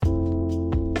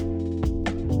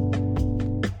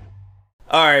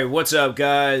Alright, what's up,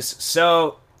 guys?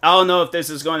 So, I don't know if this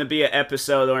is going to be an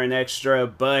episode or an extra,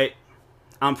 but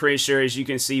I'm pretty sure, as you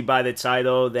can see by the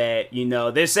title, that,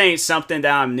 this ain't something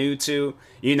that I'm new to.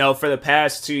 For the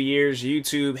past 2 years,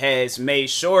 YouTube has made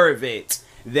sure of it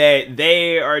that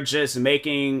they are just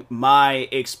making my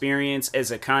experience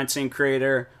as a content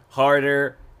creator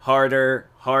harder,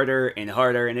 and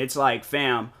harder. And it's like,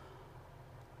 fam,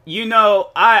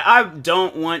 I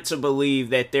don't want to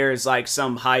believe that there's like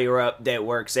some higher up that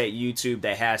works at YouTube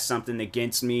that has something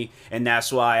against me, and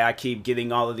that's why I keep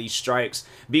getting all of these strikes.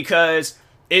 Because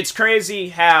it's crazy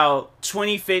how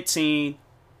 2015,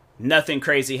 nothing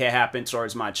crazy had happened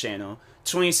towards my channel.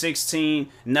 2016,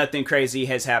 nothing crazy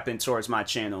has happened towards my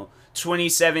channel.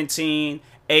 2017,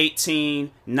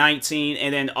 18, 19,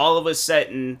 and then all of a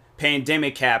sudden,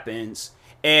 pandemic happens.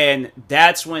 And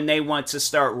that's when they want to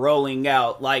start rolling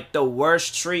out like the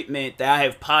worst treatment that I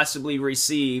have possibly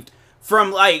received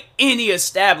from like any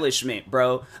establishment,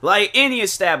 bro. Like any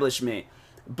establishment.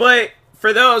 But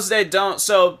for those that don't,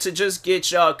 so to just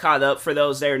get y'all caught up, for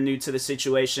those that are new to the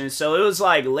situation, so it was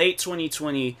like late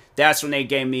 2020, that's when they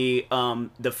gave me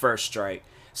the first strike.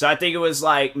 So I think it was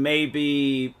like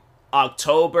maybe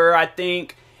October, I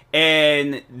think.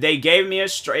 And they gave me a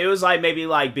strike. It was like maybe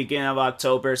like beginning of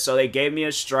October. So they gave me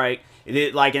a strike. And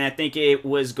I think it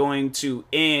was going to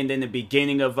end in the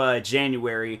beginning of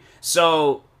January.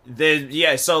 So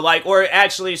so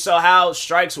how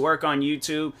strikes work on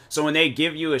YouTube. So when they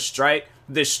give you a strike,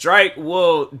 the strike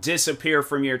will disappear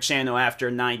from your channel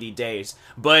after 90 days.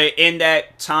 But in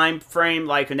that time frame,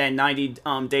 like in that 90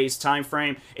 days time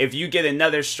frame, if you get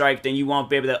another strike, then you won't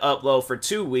be able to upload for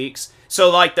 2 weeks. So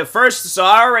like so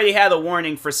I already had a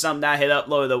warning for something that I had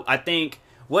uploaded. I think,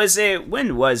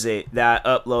 when was it that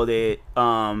I uploaded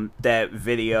that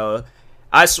video?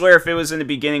 I swear if it was in the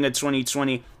beginning of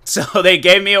 2020. So they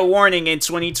gave me a warning in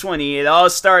 2020. It all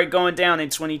started going down in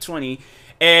 2020.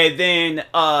 And then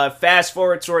fast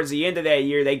forward towards the end of that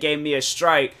year, they gave me a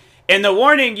strike. And the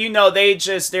warning,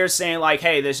 they're saying like,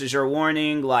 hey, this is your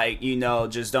warning. Like,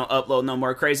 just don't upload no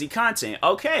more crazy content.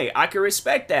 Okay, I can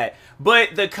respect that.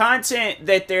 But the content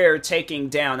that they're taking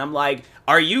down, I'm like,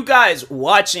 are you guys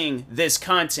watching this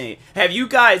content? Have you,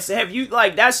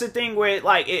 like, that's the thing where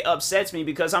it upsets me,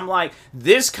 because I'm like,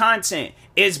 this content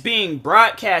is being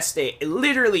broadcasted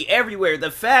literally everywhere.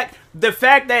 The fact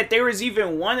that there was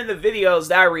even one of the videos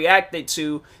that I reacted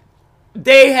to,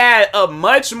 they had a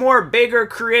much more bigger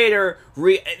creator,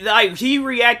 he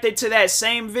reacted to that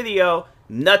same video.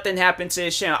 Nothing happened to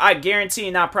his channel. I guarantee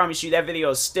and I promise you that video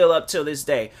is still up till this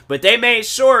day. But they made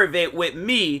sure of it with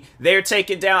me. They're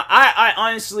taking down. I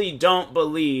honestly don't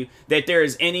believe that there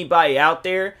is anybody out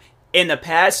there in the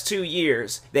past 2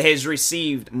 years that has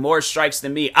received more strikes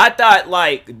than me. I thought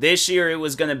like this year it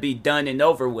was going to be done and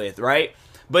over with, right?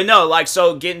 But no, like,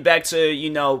 so getting back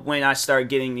to, when I started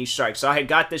getting these strikes. So I had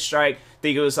got this strike, I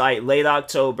think it was like late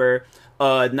October.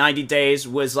 90 days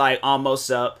was like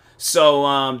almost up.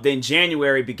 So then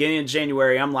beginning of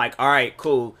January, I'm like, all right,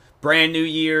 cool. Brand new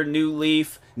year, new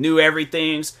leaf, new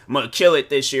everythings. I'm going to kill it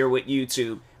this year with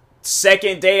YouTube.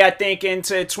 Second day, I think,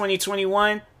 into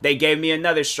 2021, they gave me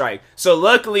another strike. So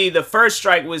luckily, the first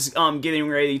strike was getting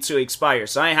ready to expire.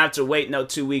 So I didn't have to wait no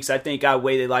 2 weeks. I think I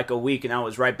waited like a week and I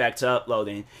was right back to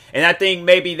uploading. And I think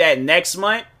maybe that next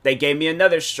month, they gave me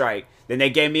another strike. Then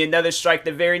they gave me another strike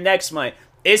the very next month.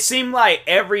 It seemed like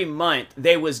every month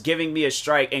they was giving me a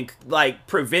strike and like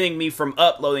preventing me from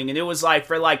uploading. And it was like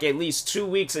for like at least 2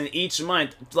 weeks in each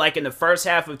month, like in the first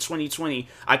half of 2020,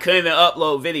 I couldn't even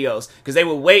upload videos because they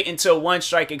would wait until one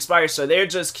strike expires. So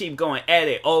they'd just keep going at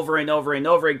it over and over and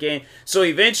over again. So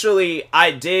eventually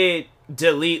I did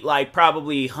delete like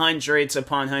probably hundreds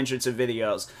upon hundreds of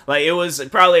videos. Like it was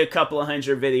probably a couple of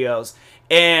hundred videos.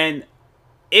 And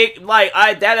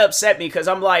that upset me because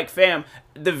I'm like, fam,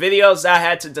 the videos I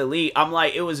had to delete, I'm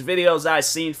like, it was videos I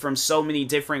seen from so many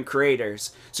different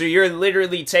creators. So you're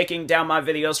literally taking down my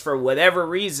videos for whatever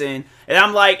reason. And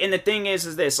I'm like, and the thing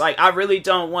is this, like, I really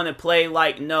don't want to play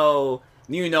like no,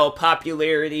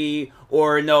 popularity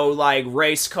or no like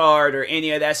race card or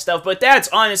any of that stuff. But that's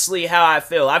honestly how I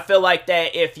feel. I feel like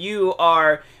that if you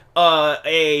are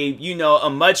a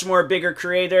much more bigger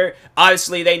creator,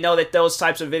 obviously they know that those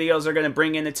types of videos are going to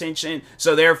bring in attention,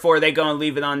 so therefore they're going to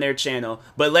leave it on their channel.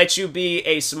 But let you be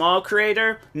a small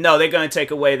creator, no, they're going to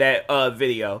take away that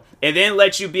video. And then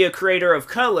let you be a creator of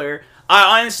color,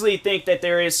 I honestly think that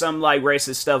there is some like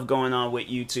racist stuff going on with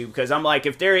YouTube, because I'm like,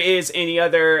 if there is any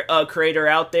other creator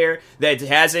out there that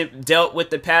hasn't dealt with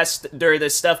the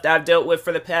stuff that I've dealt with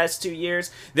for the past 2 years,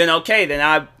 then okay,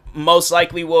 then most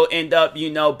likely will end up, you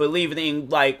know, believing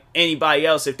like anybody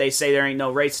else if they say there ain't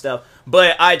no race stuff.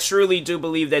 But I truly do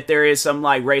believe that there is some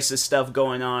like racist stuff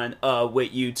going on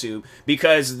with YouTube,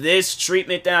 because this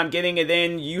treatment that I'm getting, and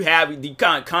then you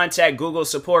contact Google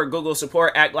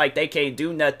support act like they can't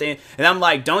do nothing, and I'm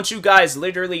like, don't you guys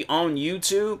literally own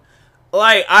YouTube?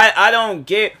 Like, I don't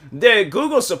get, the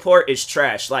Google support is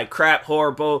trash, like crap,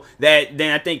 horrible. Then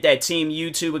I think that Team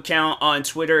YouTube account on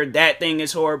Twitter, that thing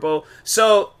is horrible.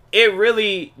 So it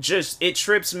really just, it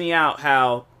trips me out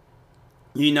how,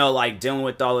 you know, like dealing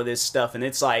with all of this stuff. And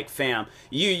it's like, fam,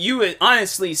 you would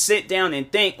honestly sit down and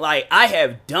think like, I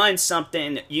have done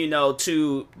something, you know,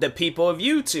 to the people of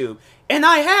YouTube, and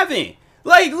I haven't.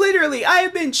 Like, literally, I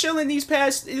have been chilling these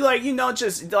past, like, you know,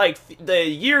 just, like, the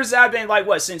years I've been, like,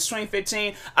 what, since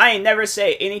 2015, I ain't never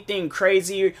say anything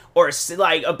crazy or,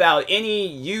 like, about any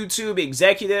YouTube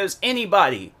executives,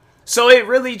 anybody. So it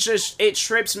really just, it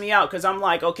trips me out, because I'm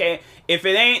like, okay, if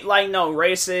it ain't, like, no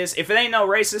racist, if it ain't no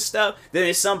racist stuff, then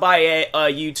it's somebody at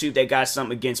YouTube that got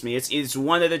something against me. It's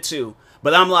one of the two.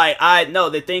 But I'm like, no,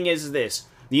 the thing is this.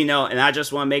 You know, and I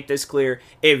just want to make this clear.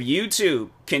 If YouTube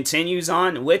continues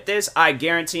on with this, I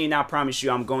guarantee and I promise you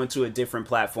I'm going to a different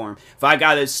platform. If I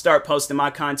got to start posting my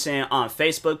content on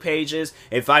Facebook pages,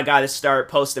 if I got to start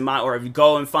posting my, or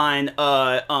go and find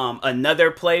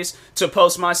another place to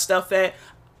post my stuff at,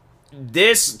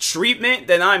 this treatment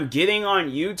that I'm getting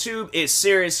on YouTube is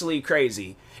seriously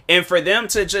crazy. And for them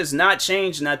to just not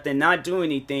change nothing, not do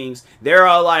anything, they're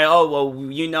all like, oh, well,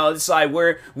 you know, it's like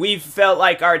we felt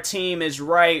like our team is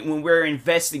right when we're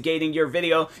investigating your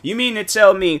video. You mean to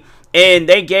tell me, and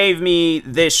they gave me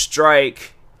this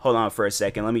strike. Hold on for a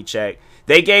second. Let me check.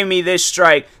 They gave me this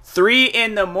strike 3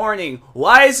 in the morning.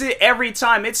 Why is it every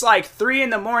time it's like 3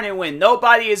 in the morning when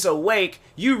nobody is awake?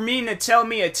 You mean to tell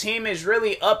me a team is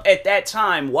really up at that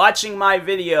time watching my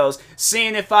videos,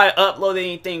 seeing if I upload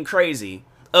anything crazy?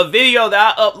 A video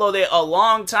that I uploaded a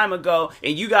long time ago,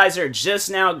 and you guys are just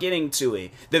now getting to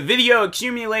it. The video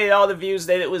accumulated all the views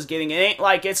that it was getting. It ain't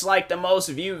like it's like the most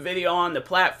viewed video on the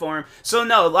platform. So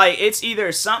no, like, it's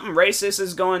either something racist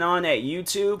is going on at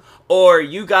YouTube, or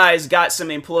you guys got some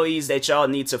employees that y'all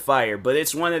need to fire. But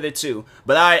it's one of the two.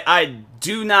 But I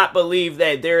do not believe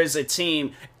that there is a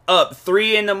team up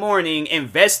 3 in the morning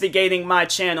investigating my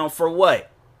channel for what?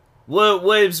 What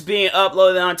was being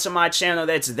uploaded onto my channel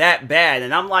that's that bad?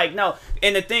 And I'm like, no.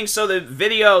 And the thing, so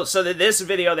this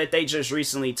video that they just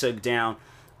recently took down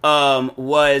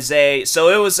was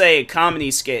a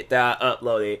comedy skit that I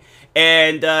uploaded.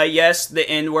 And yes, the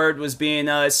N-word was being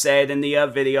said in the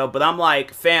video, but I'm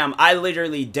like, fam, I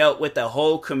literally dealt with the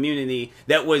whole community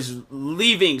that was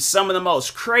leaving some of the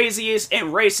most craziest and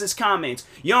racist comments.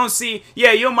 You don't see,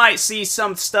 yeah, you might see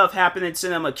some stuff happening to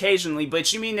them occasionally,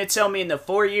 but you mean to tell me in the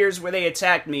 4 years where they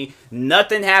attacked me,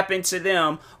 nothing happened to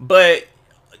them? But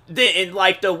in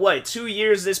like the 2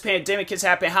 years this pandemic has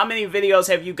happened, how many videos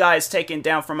have you guys taken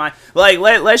down from my, like,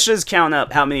 let's just count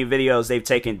up how many videos they've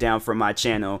taken down from my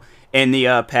channel in the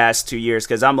past 2 years,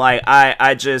 because I'm like,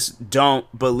 I just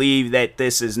don't believe that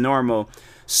this is normal.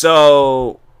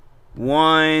 So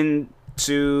 1,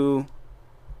 2,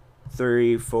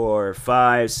 3, 4,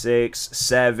 5, 6,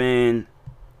 7,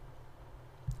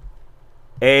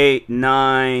 8,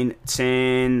 9,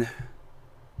 10,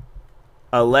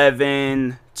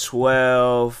 11,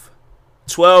 12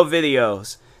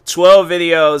 videos. 12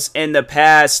 videos in the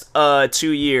past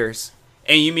 2 years.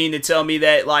 And you mean to tell me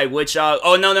that, like, what y'all...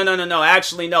 Oh, no.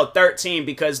 Actually, no, 13,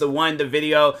 because the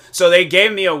video... So they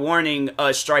gave me a warning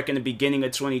strike in the beginning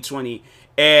of 2020.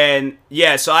 And,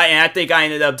 yeah, so I think I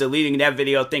ended up deleting that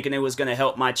video thinking it was going to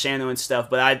help my channel and stuff.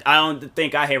 But I don't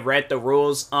think I had read the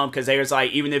rules, because they was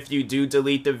like, even if you do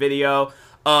delete the video,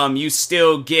 you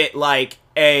still get, like,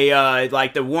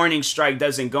 like, the warning strike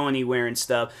doesn't go anywhere and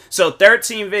stuff. So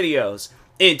 13 videos.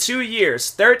 In 2 years,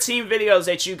 13 videos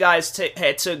that you guys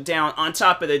had took down, on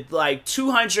top of the, like,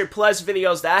 200 plus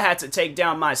videos that I had to take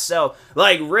down myself.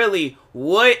 Like, really,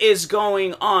 what is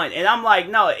going on? And I'm like,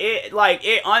 no,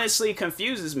 it honestly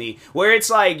confuses me. Where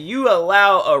it's like, you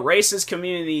allow a racist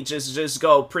community just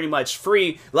go pretty much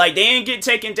free. Like, they ain't get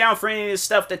taken down for any of the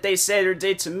stuff that they said or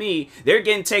did to me. They're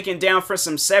getting taken down for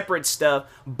some separate stuff.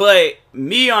 But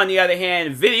me, on the other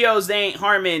hand, videos, they ain't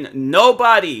harming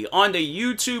nobody on the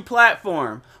YouTube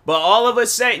platform. But all of a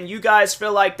sudden, you guys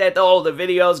feel like that, oh, the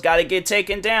videos got to get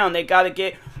taken down. They got to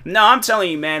get... No, I'm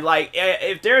telling you, man, like,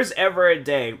 if there's ever a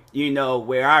day, you know,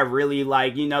 where I really,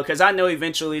 like, you know, because I know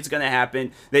eventually it's going to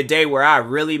happen, the day where I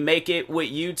really make it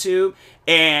with YouTube.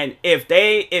 And if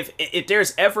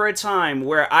there's ever a time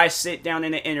where I sit down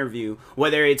in an interview,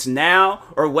 whether it's now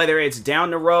or whether it's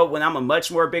down the road when I'm a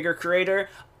much more bigger creator,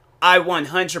 I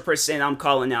 100% I'm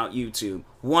calling out YouTube.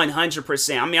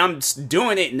 100%. I mean, I'm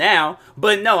doing it now,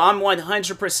 but no, I'm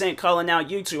 100% calling out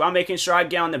YouTube. I'm making sure I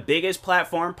get on the biggest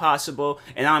platform possible,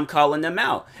 and I'm calling them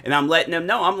out. And I'm letting them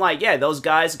know. I'm like, yeah, those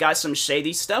guys got some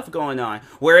shady stuff going on.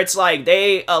 Where it's like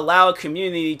they allow a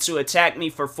community to attack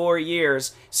me for 4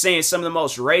 years, saying some of the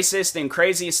most racist and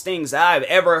craziest things I've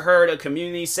ever heard a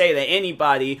community say to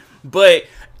anybody, but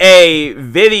a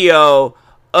video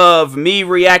of me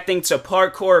reacting to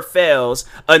parkour fails,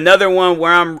 another one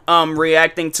where I'm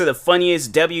reacting to the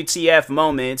funniest WTF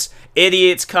moments,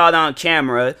 idiots caught on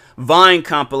camera, a Vine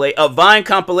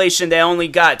compilation that only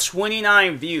got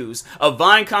 29 views, a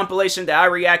Vine compilation that I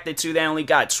reacted to that only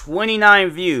got 29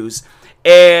 views,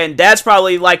 and that's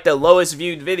probably like the lowest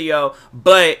viewed video,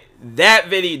 but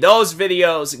those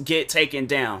videos get taken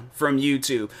down from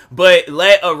YouTube. But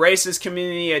let a racist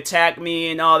community attack me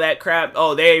and all that crap,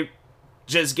 oh, they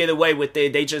just get away with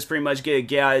it. They just pretty much get a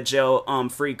get out of jail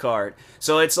free card.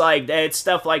 So it's like, it's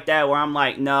stuff like that where I'm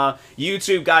like, nah,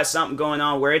 YouTube got something going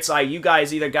on where it's like, you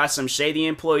guys either got some shady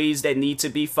employees that need to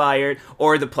be fired,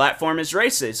 or the platform is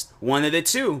racist. One of the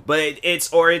two. But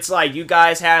it's like you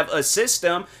guys have a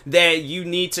system that you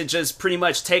need to just pretty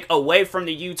much take away from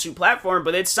the YouTube platform,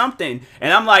 but it's something.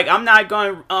 And I'm like, I'm not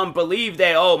going to believe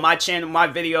that, oh, my channel, my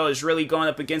video is really going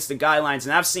up against the guidelines.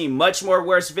 And I've seen much more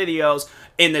worse videos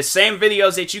in the same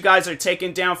videos that you guys are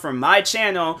taking down from my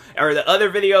channel, or the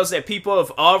other videos that people have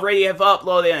already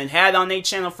uploaded and had on their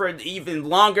channel for even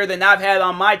longer than I've had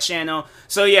on my channel.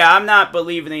 So yeah, I'm not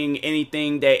believing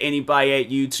anything that anybody at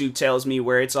YouTube tells me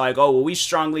where it's like, oh, well, we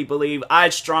strongly believe. I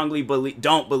strongly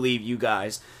don't believe you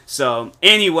guys. So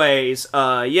anyways,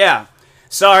 yeah.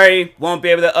 Sorry, won't be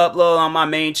able to upload on my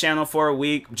main channel for a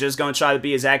week. Just gonna try to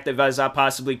be as active as I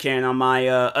possibly can on my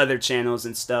other channels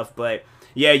and stuff, but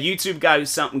yeah, YouTube got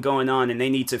something going on and they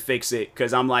need to fix it,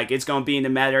 because I'm like, it's going to be in a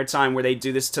matter of time where they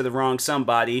do this to the wrong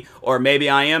somebody, or maybe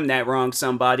I am that wrong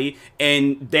somebody,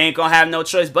 and they ain't going to have no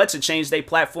choice but to change their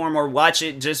platform or watch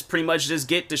it just pretty much just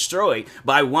get destroyed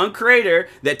by one creator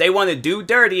that they want to do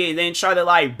dirty and then try to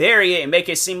like bury it and make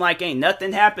it seem like ain't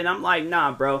nothing happened. I'm like,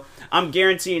 nah, bro. I'm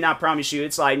guaranteeing, I promise you,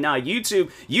 it's like, nah,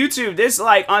 YouTube, this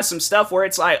like on some stuff where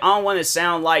it's like, I don't want to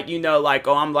sound like, you know, like,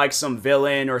 oh, I'm like some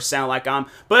villain or sound like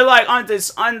but like on this,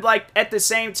 like at the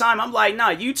same time, I'm like, nah,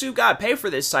 YouTube gotta pay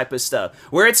for this type of stuff.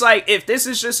 Where it's like, if this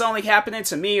is just only happening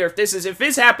to me, or if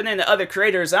it's happening to other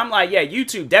creators, I'm like, yeah,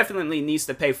 YouTube definitely needs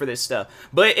to pay for this stuff.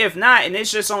 But if not, and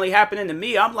it's just only happening to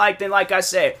me, I'm like, then like I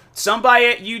said, somebody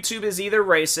at YouTube is either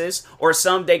racist, or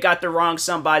they got the wrong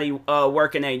somebody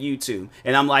working at YouTube.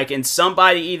 And I'm like, and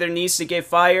somebody either needs to get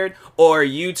fired, or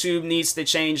YouTube needs to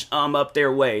change up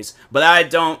their ways. But I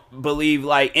don't believe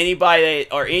like anybody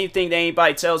or anything that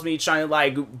anybody tells me trying to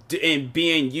like and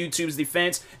be in YouTube's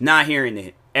defense, not hearing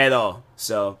it at all.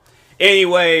 So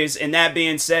anyways, and that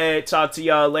being said, talk to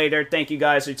y'all later. Thank you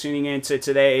guys for tuning in to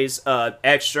today's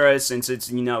extra, since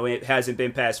it's, you know, it hasn't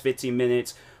been past 15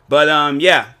 minutes. But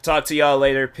yeah, talk to y'all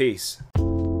later. Peace.